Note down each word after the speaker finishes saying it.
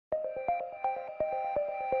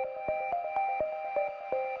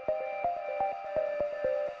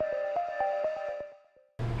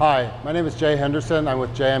Hi, my name is Jay Henderson. I'm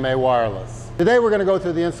with JMA Wireless. Today we're going to go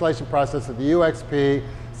through the installation process of the UXP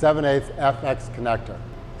 7/8 FX connector.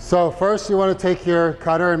 So first you want to take your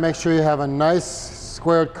cutter and make sure you have a nice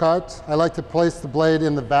squared cut. I like to place the blade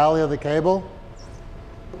in the valley of the cable.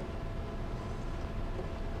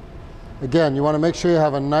 Again, you want to make sure you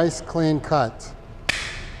have a nice clean cut.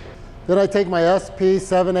 Then I take my SP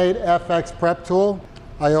 7/8 FX prep tool.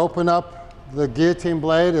 I open up the guillotine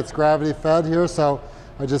blade. It's gravity fed here, so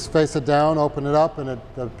I just face it down, open it up, and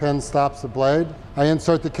the pin stops the blade. I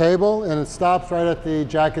insert the cable, and it stops right at the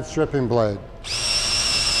jacket stripping blade.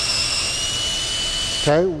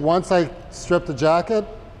 Okay, once I strip the jacket,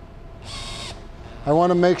 I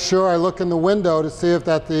want to make sure I look in the window to see if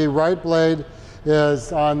that the right blade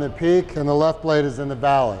is on the peak and the left blade is in the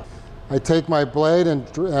valley. I take my blade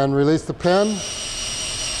and release the pin.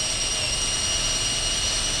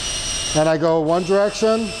 And I go one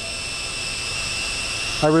direction.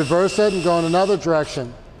 I reverse it and go in another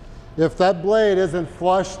direction. If that blade isn't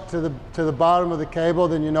flush to the bottom of the cable,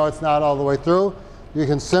 then you know it's not all the way through. You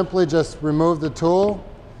can simply just remove the tool,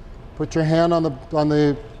 put your hand on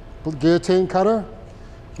the guillotine cutter,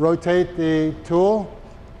 rotate the tool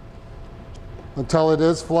until it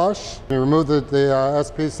is flush. You remove the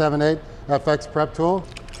SP 7/8 FX prep tool.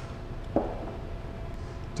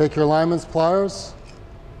 Take your lineman's pliers.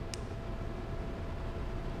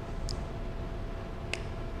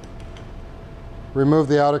 Remove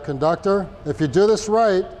the outer conductor. If you do this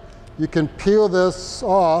right, you can peel this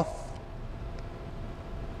off.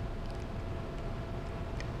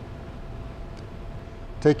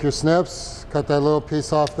 Take your snips, cut that little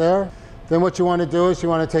piece off there. Then what you want to do is you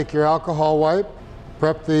want to take your alcohol wipe,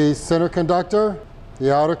 prep the center conductor,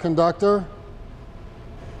 the outer conductor.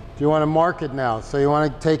 You want to mark it now. So you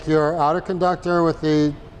want to take your outer conductor with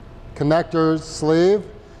the connector sleeve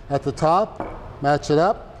at the top, match it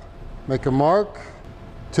up. Make a mark,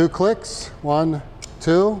 2 clicks, 1,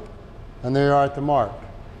 2, and there you are at the mark.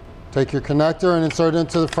 Take your connector and insert it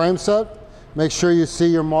into the frame set. Make sure you see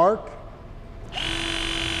your mark.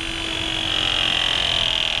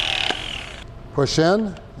 Push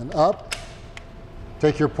in and up.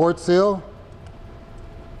 Take your port seal,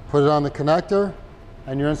 put it on the connector,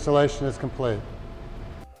 and your installation is complete.